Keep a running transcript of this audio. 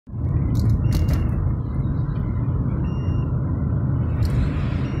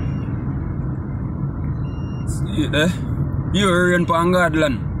See it there? Pure rain from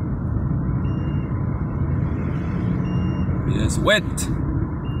Godland. It's wet.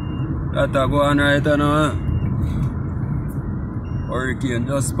 That go on right now. Hurricane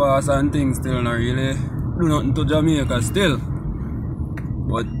just pass and things still not really do nothing to Jamaica still.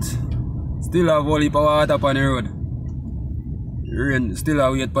 But still have a heap of water on the road. Rain still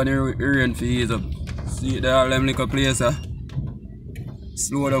have wait for the rain to ease up. See there all them little places.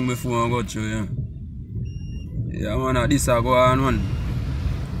 Slow down before I go through, yeah. Yeah man, this a go on man.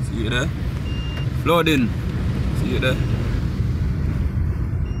 See there? Flooding. See there?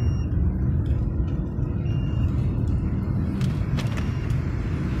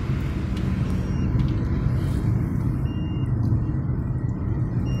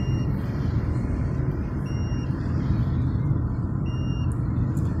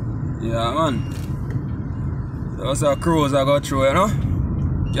 Yeah man. That's a cruise I got through, you know?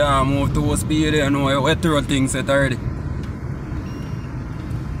 Can't move too speed, you know, you wet through things set already.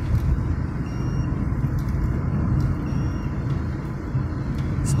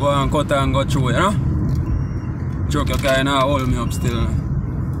 Let's go and cut and go through, you know? Truck you kinda hold me up still.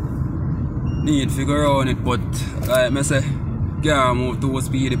 Need to figure out it, but like I say, can't move too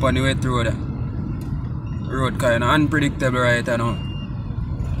speedy on the wet road. Road kinda unpredictable right now.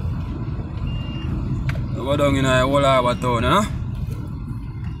 Go down in a whole harbor town, huh?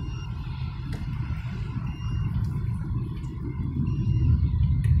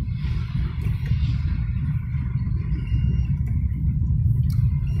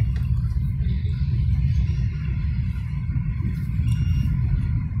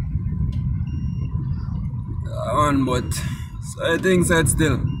 Man, but so I think said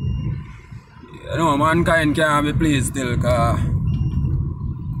still. You know, mankind can't be pleased still, cause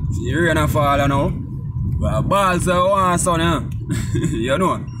see rain a fall now. But balls are one sun, yeah. You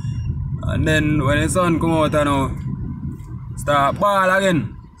know. And then when the sun come out now, start ball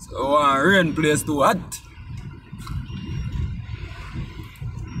again. So one rain place too hot.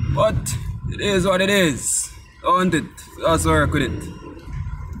 But it is what it is. Don't it? Just work with it.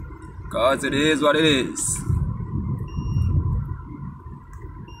 Cause it is what it is.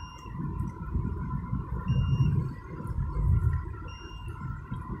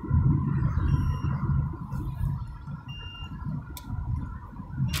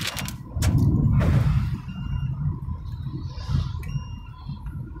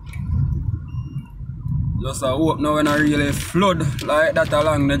 Just I hope now when I really flood like that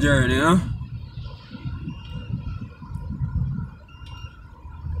along the journey, you know?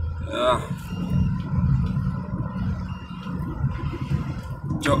 Yeah.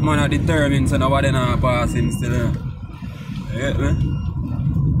 Truck man are determined so nobody not passing still, you know? You get me?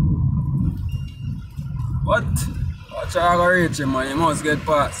 What? Watch how I go reach him, man, you must get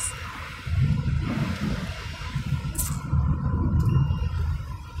past.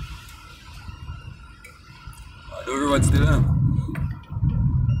 The road still, huh?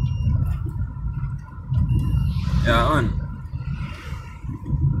 Yeah, man.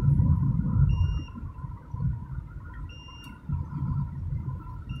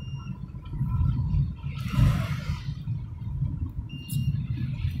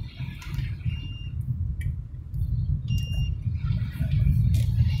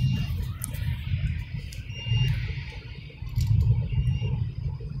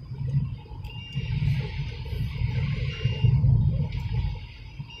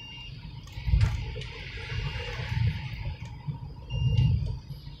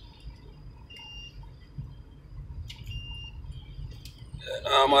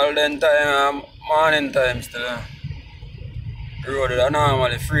 Normal then time, morning time still. Road is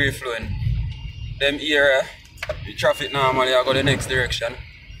normally free flowing. Them area, the traffic normally I go the next direction.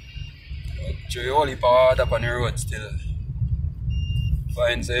 But you only power up on the road still.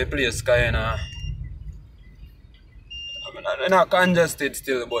 Find a place kinda, I mean they're not congested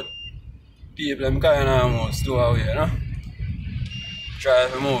still, but people them kinda move slow away, you know? Try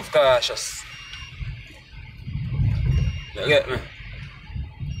to move cautious. You get me?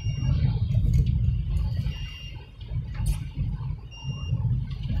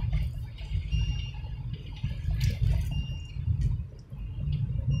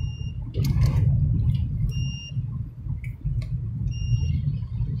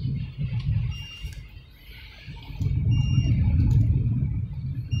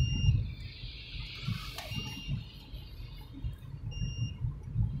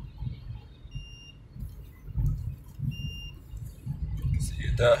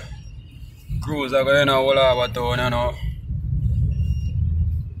 The cruise are going all over town, you know.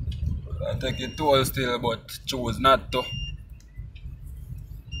 I take it toll still, but choose not to.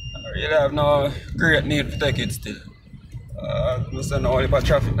 really have no great need to take it still. I say no heap of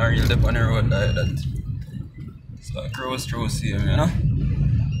traffic not really up on the road like that. So I cruise through same, you know?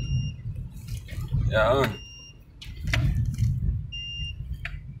 Yeah, man.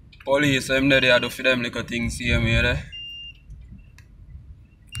 Police, them there, they do for them little things same way there.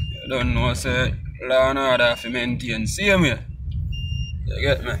 You don't know, say, law and order have to maintain same way. You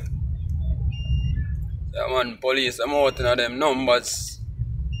get me? Yeah, man, police, I'm out in them numbers.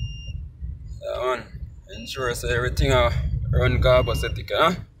 Yeah, man. Ensure say everything run copacetic,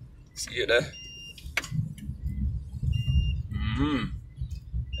 huh? See it there?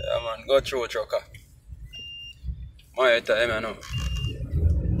 Yeah, man, go through trucker. My time, you know.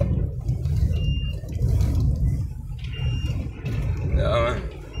 Yeah, man.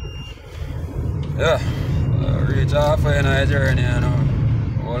 Yeah, reach halfway in our journey, you know.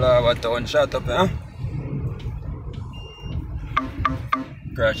 All over town shut up, huh?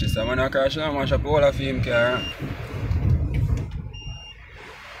 Crashes, I'm gonna crash and mash up all of him car.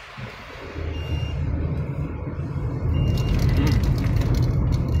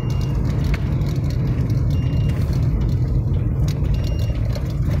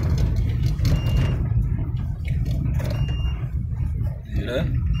 See that?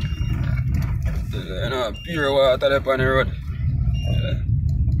 You know, pure water up on the road. Yeah.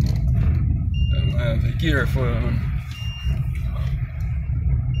 You have to be careful, man.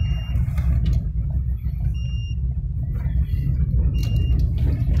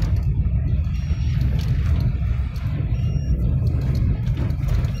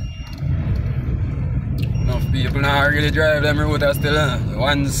 People not really drive them route still.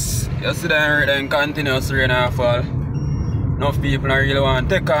 Once you see them rain continuous rain and fall, enough people not really want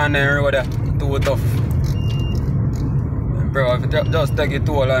to take on them road. Too tough. Bro, if you just take it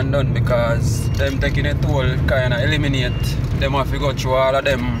toll and done, because them taking it toll kind of eliminate them have to go through all of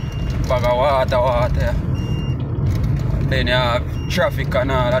them bag of water. Then you have traffic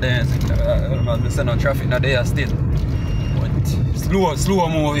and all of them. I say no traffic not there still. But slow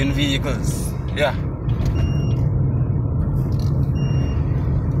moving vehicles. Yeah.